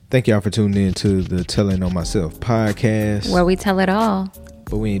Thank y'all for tuning in to the Telling on Myself podcast, where we tell it all,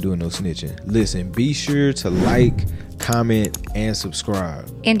 but we ain't doing no snitching. Listen, be sure to like, comment, and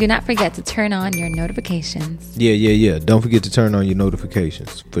subscribe. And do not forget to turn on your notifications. Yeah. Don't forget to turn on your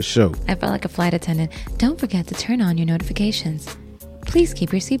notifications, for sure. I felt like a flight attendant. Don't forget to turn on your notifications. Please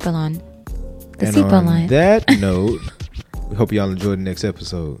keep your seatbelt on. The seatbelt line. On that note, we hope y'all enjoyed the next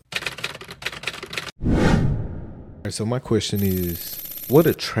episode. All right, so my question is, what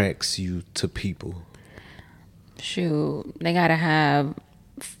attracts you to people? Shoot, they gotta have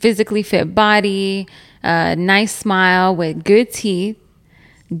physically fit body, nice smile with good teeth.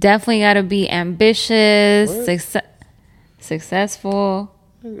 Definitely gotta be ambitious, successful.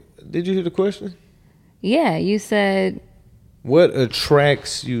 Did you hear the question? Yeah, you said. What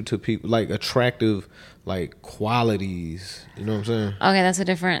attracts you to people? Like attractive, like qualities. You know what I'm saying? Okay, that's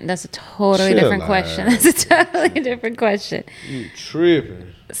a totally different question. That's a totally different question. You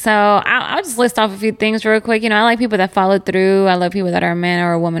tripping. So I'll just list off a few things real quick. You know, I like people that follow through. I love people that are a man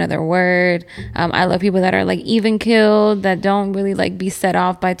or a woman of their word. I love people that are like even keeled, that don't really like be set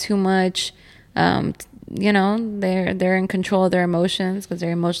off by too much. You know, they're in control of their emotions because they're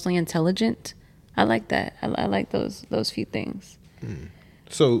emotionally intelligent. I like that. I like those few things.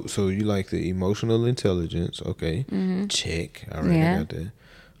 So you like the emotional intelligence? Okay, check. All right, I got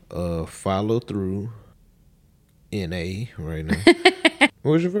that. Follow through. NA right now.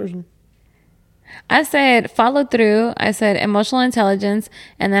 What was your first one? I said follow through. I said emotional intelligence,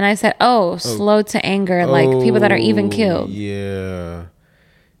 and then I said slow to anger, like people that are even keeled. Yeah,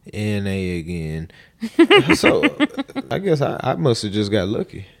 NA again. So I guess I must have just got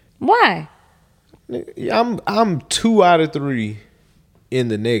lucky. Why? I'm 2 out of 3 in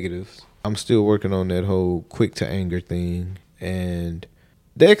the negatives. I'm still working on that whole quick to anger thing and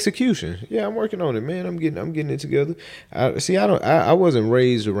the execution. Yeah, I'm working on it, man. I'm getting it together. I wasn't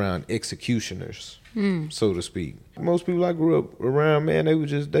raised around executioners, so to speak. Most people I grew up around, man, they would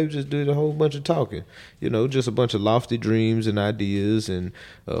just do a whole bunch of talking. You know, just a bunch of lofty dreams and ideas, and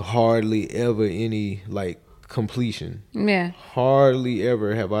hardly ever any like completion. Yeah. Hardly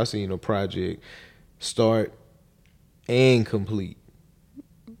ever have I seen a project start and complete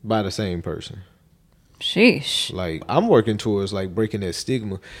by the same person. Sheesh. Like, I'm working towards like breaking that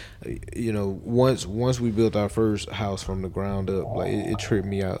stigma. You know, once we built our first house from the ground up, like it tripped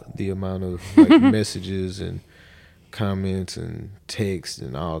me out the amount of like messages and comments and texts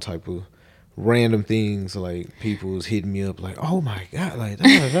and all type of random things. Like people was hitting me up like, oh my god, like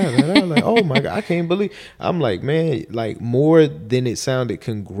like oh my god, I can't believe. I'm like, man, like more than it sounded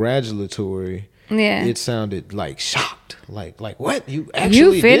congratulatory. Yeah, it sounded like shocked. Like what? You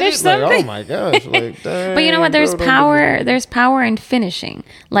actually finished did it? something? Like, oh my gosh! Like, dang, but you know what? There's power. There's power in finishing.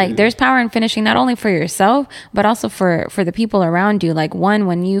 Like there's power in finishing not only for yourself but also for the people around you. Like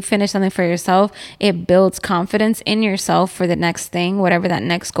when you finish something for yourself, it builds confidence in yourself for the next thing, whatever that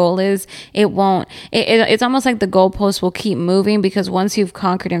next goal is. It won't. It's almost like the goalpost will keep moving because once you've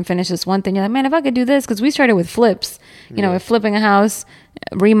conquered and finished this one thing, you're like, man, if I could do this, because we started with flips. You know, with flipping a house,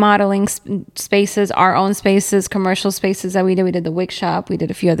 remodeling spaces, our own spaces, commercial spaces that we did. We did the wig shop. We did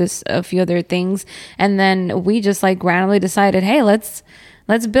a few other things, and then we just like randomly decided, hey, let's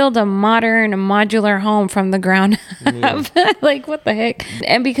build a modern modular home from the ground up. Like, what the heck?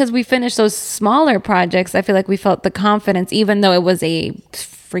 And because we finished those smaller projects, I feel like we felt the confidence, even though it was a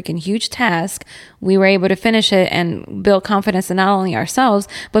freaking huge task, we were able to finish it and build confidence in not only ourselves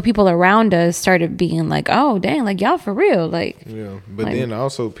but people around us started being like, oh dang, like y'all for real. Like, yeah, but like, then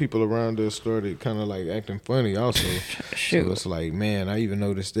also people around us started kind of like acting funny also. Shoot. So it's like, man, I even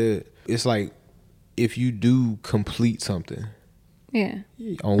noticed that it's like if you do complete something, yeah,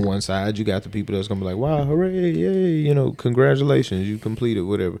 on one side you got the people that's gonna be like, wow, hooray, yay, you know, congratulations, you completed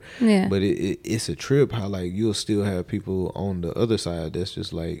whatever. Yeah, but it's a trip how like you'll still have people on the other side that's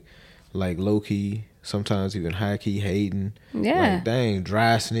just like low key, sometimes even high key hating. Yeah, like dang,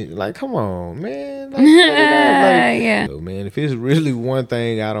 dry snitch. Like, come on, man. Like, yeah. So, man, if it's really one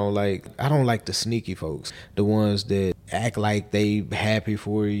thing I don't like the sneaky folks, the ones that act like they happy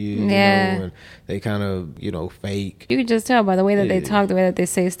for you. Yeah, you know, and they kind of, you know, fake. You can just tell by the way that they talk, the way that they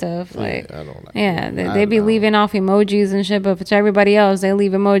say stuff. Like, I don't like. Yeah, they be leaving off emojis and shit, but to everybody else, they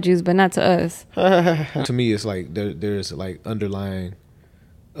leave emojis, but not to us. To me, it's like there's like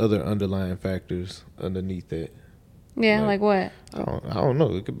other underlying factors underneath that. Yeah, like what? I don't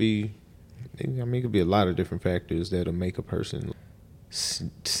know. It could be. I mean, it could be a lot of different factors that'll make a person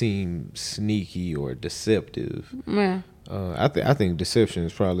seem sneaky or deceptive. Yeah. I think deception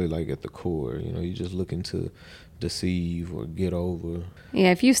is probably like at the core. You know, you're just looking to deceive or get over.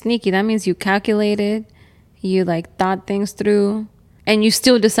 Yeah, if you sneaky, that means you calculated, you like thought things through. and you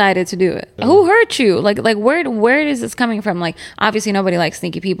still decided to do it. Who hurt you? Like where is this coming from? Like, obviously nobody likes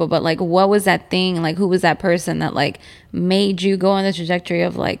sneaky people, but like, what was that thing? Like, who was that person that like made you go on the trajectory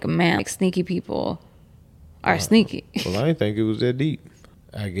of like, man, like sneaky people are sneaky? Well, I didn't think it was that deep.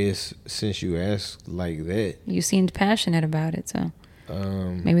 I guess since you asked like that, you seemed passionate about it, so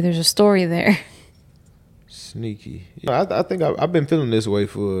maybe there's a story there. Sneaky. I think I've been feeling this way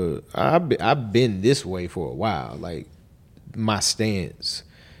for. I've been this way for a while. Like, my stance.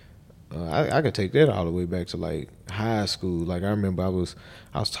 I could take that all the way back to like high school. Like, I remember I was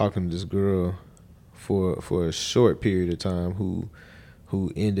talking to this girl for a short period of time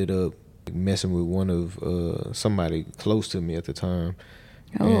who ended up messing with one of somebody close to me at the time.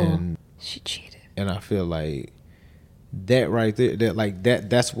 Oh, and she cheated. And I feel like that right there,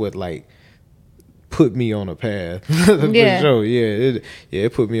 that's what like put me on a path. Yeah. For sure. Yeah,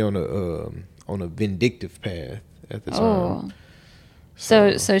 it put me on a vindictive path at the time.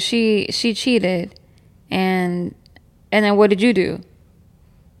 So she cheated, and then what did you do?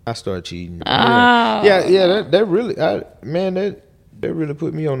 I started cheating. Oh. Yeah. That really, that really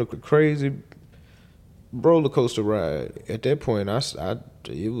put me on a crazy roller coaster ride. At that point,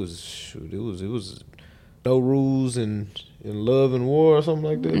 it was no rules in love and war or something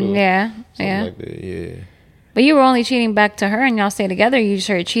like that. Yeah. Yeah. But you were only cheating back to her, and y'all stay together. You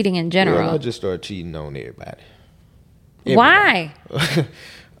started cheating in general. Well, I just started cheating on everybody. Why?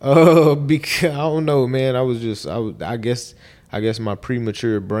 Because I don't know, man. I guess my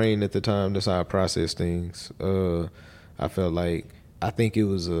premature brain at the time, that's how I processed things. I felt like, I think it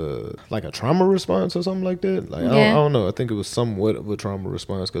was like a trauma response or something like that. Like, I don't know. I think it was somewhat of a trauma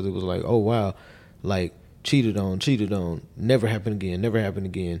response, because it was like, oh wow, like cheated on, never happen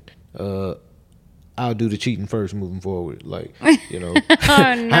again. I'll do the cheating first moving forward. Like, you know, oh,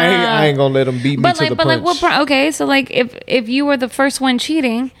 no. I ain't gonna let them beat me to the punch. Like, okay, so like if you were the first one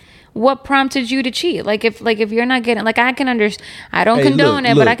cheating, what prompted you to cheat? Like if you're not getting, like, I can understand. I don't condone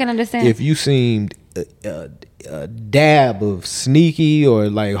it, but I can understand. If you seemed a dab of sneaky or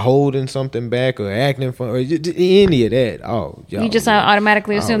like holding something back or acting fun or any of that, you just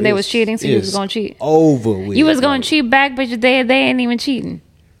automatically assumed they was cheating, so you was gonna cheat. Over with. You was gonna cheat back, but they ain't even cheating.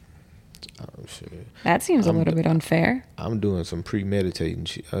 Oh shit. That seems a little bit unfair. I'm doing some premeditating,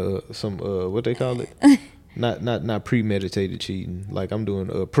 what they call it? Not premeditated cheating. Like, I'm doing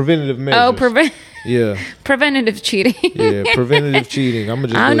preventative measures. Yeah. Preventative cheating. Yeah, preventative cheating. I'm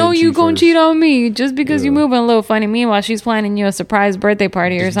just. I know you gonna cheat on me just because you moving a little funny. Meanwhile, she's planning you a surprise birthday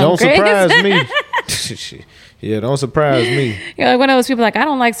party or something. Don't surprise me. Yeah, don't surprise me. You're like one of those people like, I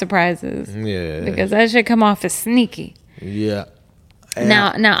don't like surprises. Yeah. Because that shit come off as sneaky. Yeah.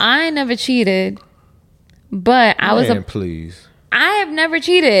 Now I never cheated, but please. I have never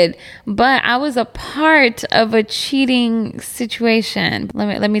cheated, but I was a part of a cheating situation.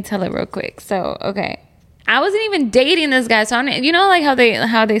 Let me tell it real quick. So, okay. I wasn't even dating this guy. So, you know, like how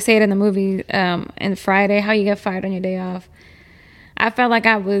they say it in the movie, in Friday, how you get fired on your day off. I felt like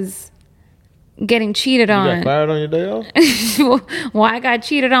I was getting cheated on. You got fired on your day off? Well, I got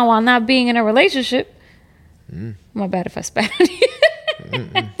cheated on while not being in a relationship. My bad if I spat on you.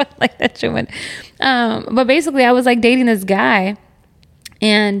 Like that shit went. But basically, I was like dating this guy,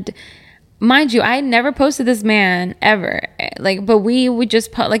 and mind you, I had never posted this man ever. Like, but we would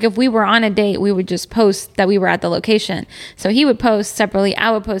just like if we were on a date, we would just post that we were at the location. So he would post separately,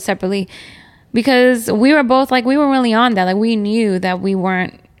 I would post separately, because we were both like, we were really on that. Like, we knew that we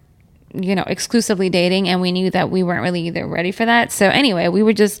weren't, you know, exclusively dating, and we knew that we weren't really either ready for that. So anyway, we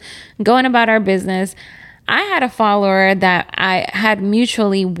were just going about our business. I had a follower that I had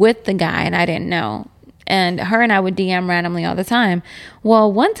mutually with the guy, and I didn't know. And her and I would DM randomly all the time.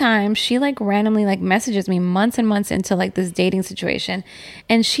 Well, one time she like randomly like messages me months and months into like this dating situation.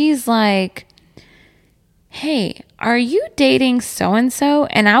 And she's like, hey, are you dating so-and-so?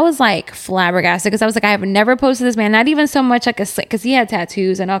 And I was like flabbergasted, because I was like, I have never posted this man, not even so much like because he had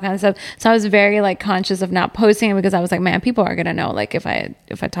tattoos and all kinds of stuff. So I was very like conscious of not posting it, because I was like, man, people are gonna know like if I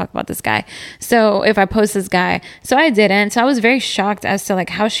talk about this guy. So if I post this guy, so I didn't. So I was very shocked as to like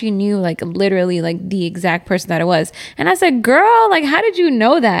how she knew like literally like the exact person that it was. And I said, girl, like, how did you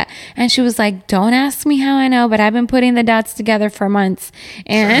know that? And she was like, don't ask me how I know, but I've been putting the dots together for months.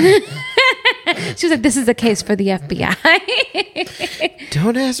 And she was like, this is a case for the FBI.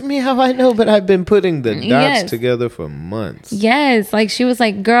 Don't ask me how I know, but I've been putting the dots together for months. Yes. Like, she was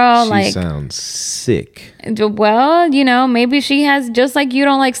like, girl, she sounds sick. Well, you know, maybe she has, just like you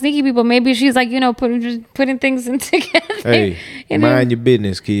don't like sneaky people, maybe she's like, you know, putting things in together. Hey, mind your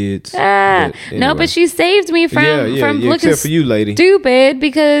business, kids. Anyway. No, but she saved me from looking except for you, lady. Stupid,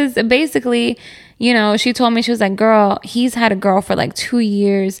 because basically, you know, she told me, she was like, girl, he's had a girl for like 2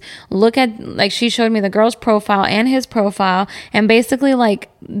 years. Look at, like, she showed me the girl's profile and his profile. And basically, like,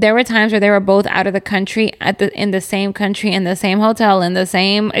 there were times where they were both out of the country in the same country, in the same hotel, in the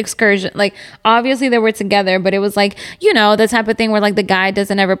same excursion. Like, obviously they were together, but it was like, you know, the type of thing where like the guy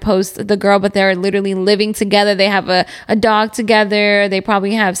doesn't ever post the girl, but they're literally living together. They have a dog together. They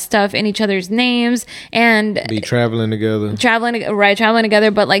probably have stuff in each other's names and be traveling together. Traveling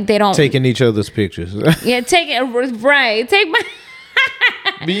together, but like they don't taking each other's pictures. Yeah, take my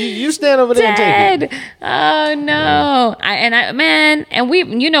you stand over there and take it. Oh no. And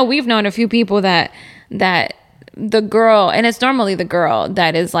we've known a few people that the girl, and it's normally the girl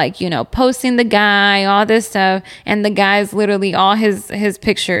that is like, you know, posting the guy, all this stuff, and the guy's literally all his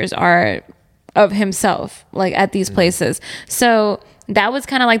pictures are of himself, like at these places. So that was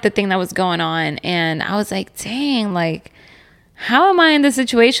kind of like the thing that was going on, and I was like, dang, like, how am I in this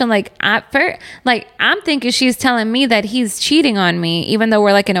situation? Like, I'm thinking she's telling me that he's cheating on me, even though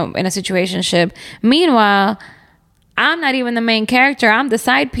we're like in a situationship. Meanwhile, I'm not even the main character. I'm the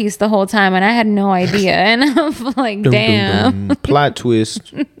side piece the whole time, and I had no idea. And I'm like, damn. Plot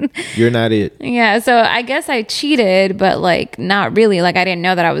twist. You're not it. Yeah, so I guess I cheated, but like not really. Like, I didn't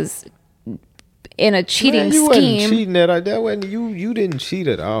know that I was in a cheating scheme. Wasn't cheating that wasn't you didn't cheat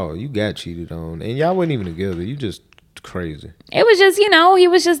at all. You got cheated on, and y'all wasn't even together. You just crazy. It was just, you know, he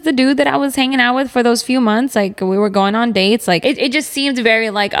was just the dude that I was hanging out with for those few months. Like, we were going on dates. Like, it just seemed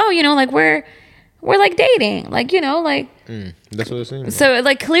very like, oh, you know, like we're like dating, like, you know, like that's what it seems. So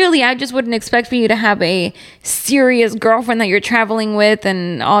like, clearly I just wouldn't expect for you to have a serious girlfriend that you're traveling with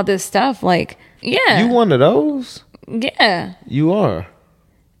and all this stuff. Like, yeah, you one of those? Yeah, you are.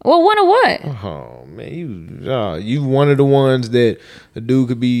 Well, one of what? Oh man, you one of the ones that a dude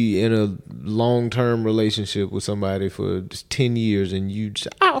could be in a long-term relationship with somebody for just 10 years, and you just,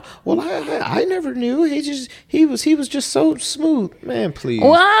 I never knew. He was just so smooth, man. Please,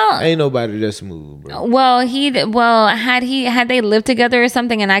 well, ain't nobody that smooth, bro. Well, had they lived together or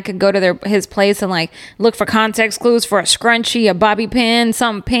something, and I could go to his place and like look for context clues for a scrunchie, a bobby pin,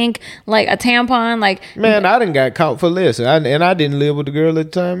 something pink, like a tampon, like, man, I done got caught for less, and I didn't live with the girl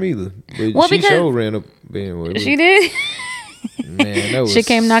at the time either. But she sure ran up. Anyway, she did. Man, that was, she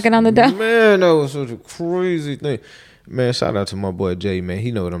came knocking on the door. Man, that was such a crazy thing. Man, shout out to my boy Jay. Man,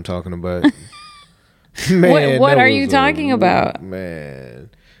 he know what I'm talking about. Man, what are you talking about? Man,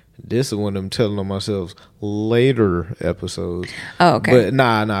 this is one of them telling on myself later episodes. Oh, okay. But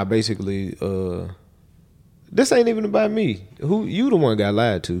nah. Basically, this ain't even about me. You the one got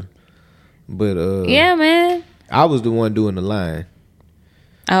lied to. But yeah, man, I was the one doing the lying.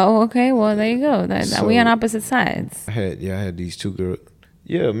 Oh, okay. Well, there you go. So, we on opposite sides. I had these two girls.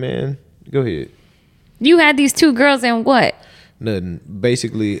 Yeah, man. Go ahead. You had these two girls and what? Nothing.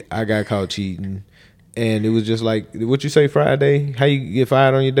 Basically, I got caught cheating, and it was just like what you say Friday. How you get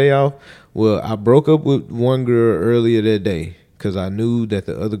fired on your day off? Well, I broke up with one girl earlier that day because I knew that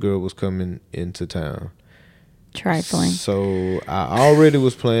the other girl was coming into town. Trifling. So I already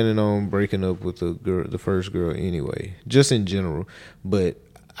was planning on breaking up with the first girl anyway, just in general. But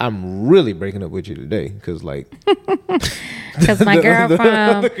I'm really breaking up with you today because my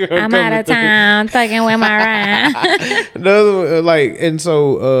girlfriend, I'm out of town, fucking with my ride. And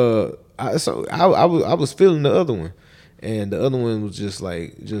so I was feeling the other one, and the other one was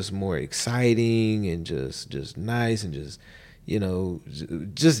just more exciting and just nice and just, you know,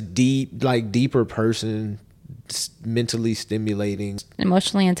 just deeper person. Mentally stimulating,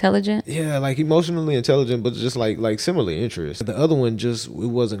 emotionally intelligent. Yeah, like emotionally intelligent, but just like similar interests. The other one it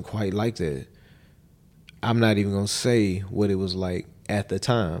wasn't quite like that. I'm not even gonna say what it was like at the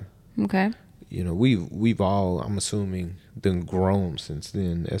time. Okay. You know, we've all, I'm assuming, been grown since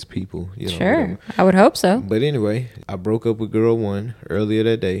then as people. You know, sure, whatever. I would hope so. But anyway, I broke up with girl 1 earlier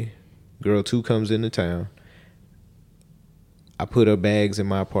that day. Girl 2 comes into town. I put her bags in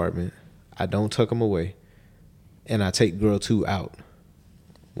my apartment. I don't tuck them away. And I take girl 2 out.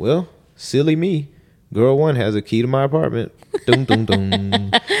 Well, silly me. Girl 1 has a key to my apartment. Dum, dum,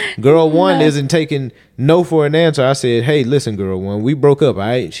 dum. Girl 1 isn't taking no for an answer. I said, hey, listen, girl 1, we broke up, all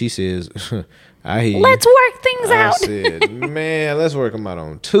right? She says, I hear you. Let's work things out. I said, man, let's work them out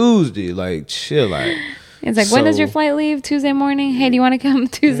on Tuesday. Like, chill out. It's like, when does your flight leave? Tuesday morning? Hey, do you want to come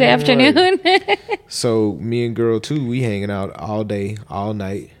Tuesday afternoon? So me and girl 2, we hanging out all day, all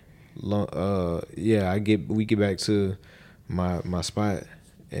night. We get back to my spot,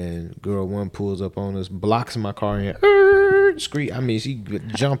 and girl 1 pulls up on us, blocks my car, and scream. I mean, she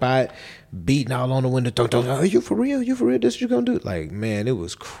jump out, beating all on the window. Are you for real? You for real? This what you gonna do? Like, man, it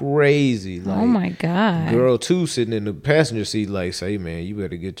was crazy. Like, oh my God. Girl 2 sitting in the passenger seat, like, say, man, you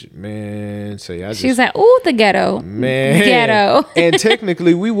better get your man. Say, she's like, ooh, the ghetto, man, ghetto. And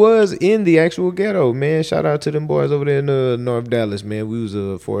technically, we was in the actual ghetto, man. Shout out to them boys over there in North Dallas, man. We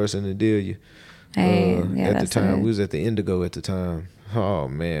was Forest and Adelia. At the time, we was at the Indigo at the time. Oh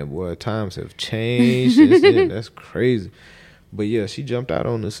man, boy, times have changed since then. That's crazy. But yeah, she jumped out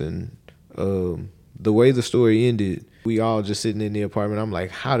on us, and the way the story ended, we all just sitting in the apartment. I'm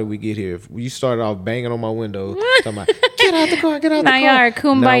like, how did we get here? If you started off banging on my window, talking about, get out the car, get out the car. Now y'all are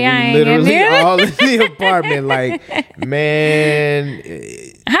kumbayaing. Literally all in the apartment, like, man.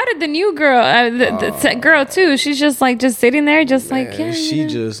 How did the new girl, the girl too? She's just sitting there, just man, like, yeah. She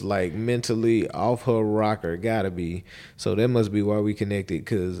just like mentally off her rocker, gotta be. So that must be why we connected,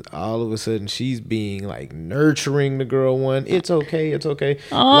 because all of a sudden she's being like nurturing the girl 1. It's okay, it's okay.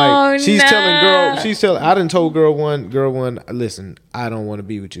 Oh, like she's no. telling I done told girl one, listen, I don't want to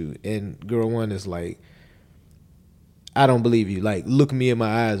be with you, and girl 1 is like, I don't believe you. Like, look me in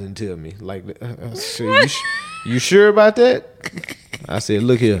my eyes and tell me. Like, so you sure about that? I said,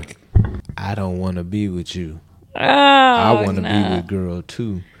 look here, I don't want to be with you. Oh, I want to be with girl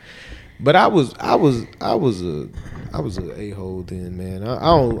 2. But I was a a-hole then, man. I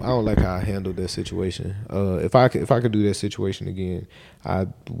don't like how I handled that situation. If I could do that situation again, I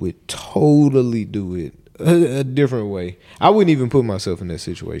would totally do it a different way. I wouldn't even put myself in that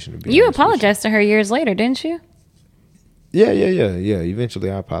situation. To be you apologized to her years later, didn't you? Yeah.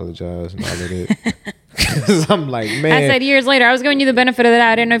 Eventually, I apologized and all of that. Because I'm like, man. I said years later. I was giving you the benefit of the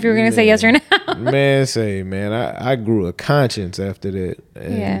doubt. I didn't know if you were going to say yes or no. Man, I grew a conscience after that.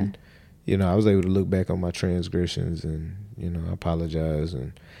 And, I was able to look back on my transgressions and, apologize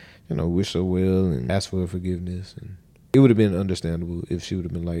and, wish her well and ask for her forgiveness. And it would have been understandable if she would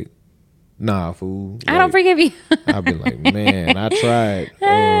have been like, nah, fool. I don't forgive you. I've been like, man, I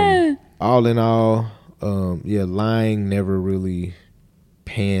tried. All in all, lying never really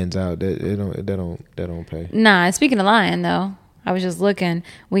pans out. That don't pay. Nah, speaking of lying though, I was just looking.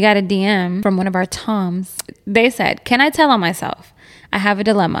 We got a DM from one of our Toms. They said, can I tell on myself? I have a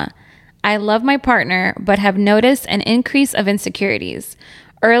dilemma. I love my partner, but have noticed an increase of insecurities.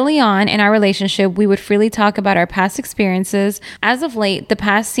 Early on in our relationship, we would freely talk about our past experiences. As of late, the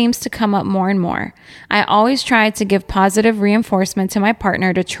past seems to come up more and more. I always try to give positive reinforcement to my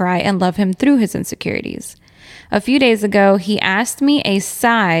partner to try and love him through his insecurities. A few days ago, he asked me a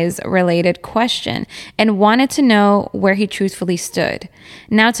size-related question and wanted to know where he truthfully stood.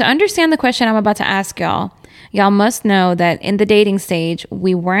 Now, to understand the question I'm about to ask y'all must know that in the dating stage,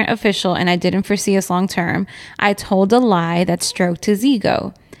 we weren't official and I didn't foresee us long term. I told a lie that stroked his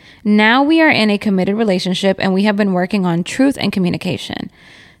ego. Now we are in a committed relationship and we have been working on truth and communication.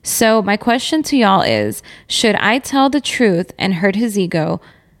 So my question to y'all is, should I tell the truth and hurt his ego,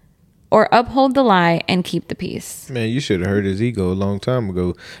 or uphold the lie and keep the peace? Man, you should have hurt his ego a long time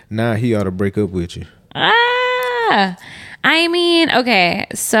ago. Now he ought to break up with you. I mean, okay,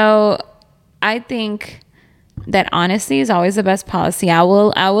 so I think that honesty is always the best policy. I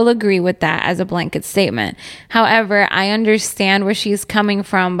will agree with that as a blanket statement. However, I understand where she's coming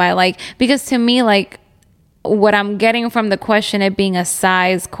from by because to me, what I'm getting from the question, it being a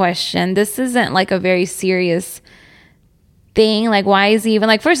size question, this isn't a very serious thing. Why is he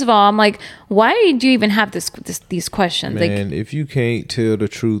even first of all, I'm like, why do you even have these questions? Man, if you can't tell the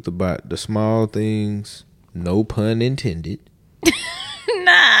truth about the small things, no pun intended.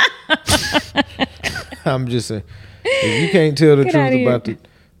 Nah. I'm just saying, if you can't tell the truth about it,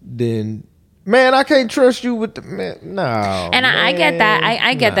 then man, I can't trust you with the man. No. And I get that.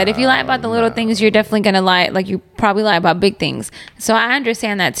 I get that. If you lie about the little things, you're definitely gonna lie. You probably lie about big things. So I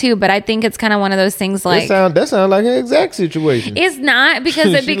understand that too. But I think it's kind of one of those things that sounds like an exact situation. It's not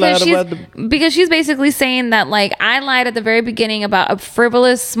because she's basically saying that I lied at the very beginning about a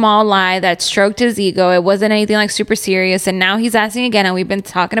frivolous small lie that stroked his ego. It wasn't anything super serious. And now he's asking again, and we've been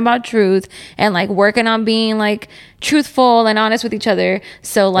talking about truth and working on being truthful and honest with each other.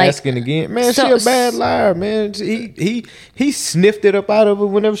 So asking again, man. She a bad liar, man. He sniffed it up out of her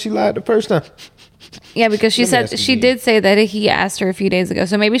whenever she lied the first time. Yeah, because she did say that he asked her a few days ago.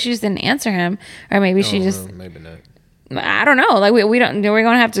 So maybe she just didn't answer him, or maybe she just maybe not. I don't know. We don't. We're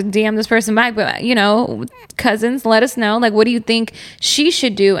gonna have to DM this person back. But cousins, let us know. What do you think she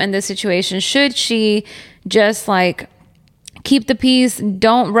should do in this situation? Should she just keep the peace,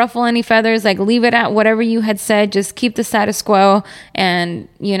 don't ruffle any feathers, leave it at whatever you had said, just keep the status quo, and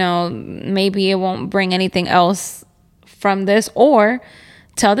maybe it won't bring anything else from this, or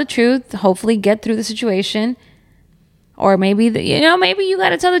tell the truth, hopefully get through the situation, Or maybe, maybe you got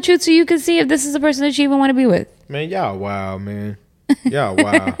to tell the truth so you can see if this is the person that you even want to be with. Man, y'all wild, man. Y'all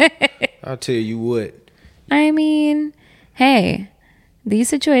wild. I'll tell you what. I mean, hey, these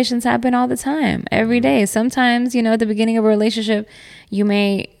situations happen all the time, every day. Sometimes, at the beginning of a relationship, you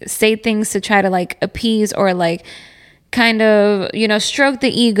may say things to try to like appease or like kind of, stroke the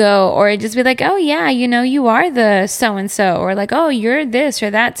ego, or just be like, oh yeah, you are the so-and-so, or like, oh, you're this or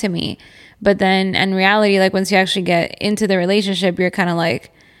that to me. But then in reality, like once you actually get into the relationship, you're kind of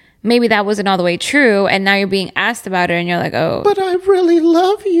like, maybe that wasn't all the way true. And now you're being asked about it and you're like, oh, but I really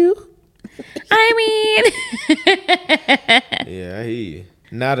love you. I mean, yeah, I hear you.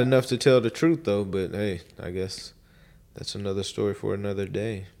 Not enough to tell the truth though, but hey, I guess that's another story for another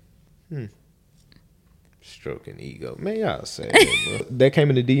day. Stroking ego. Man, y'all say that, bro. That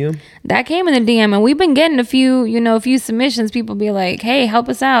came in the DM? That came in the DM, and we've been getting a few submissions. People be like, hey, help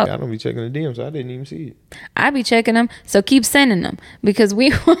us out. I don't be checking the DMs. So I didn't even see it. I be checking them, so keep sending them because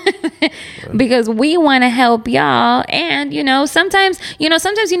we because we want to help y'all. And sometimes you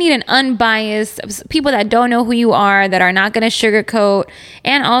need an unbiased people that don't know who you are, that are not going to sugarcoat.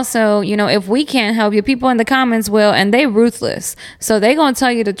 And also, if we can't help you, people in the comments will, and they ruthless, so they gonna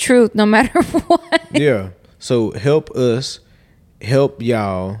tell you the truth no matter what. Yeah. So help us, help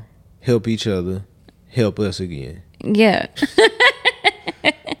y'all, help each other, help us again. Yeah.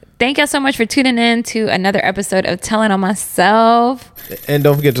 Thank y'all so much for tuning in to another episode of Telling on Myself. And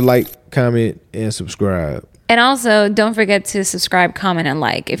don't forget to like, comment, and subscribe. And also, don't forget to subscribe, comment, and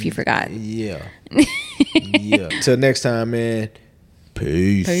like if you forgot. Yeah. Yeah. Till next time, man.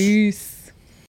 Peace. Peace.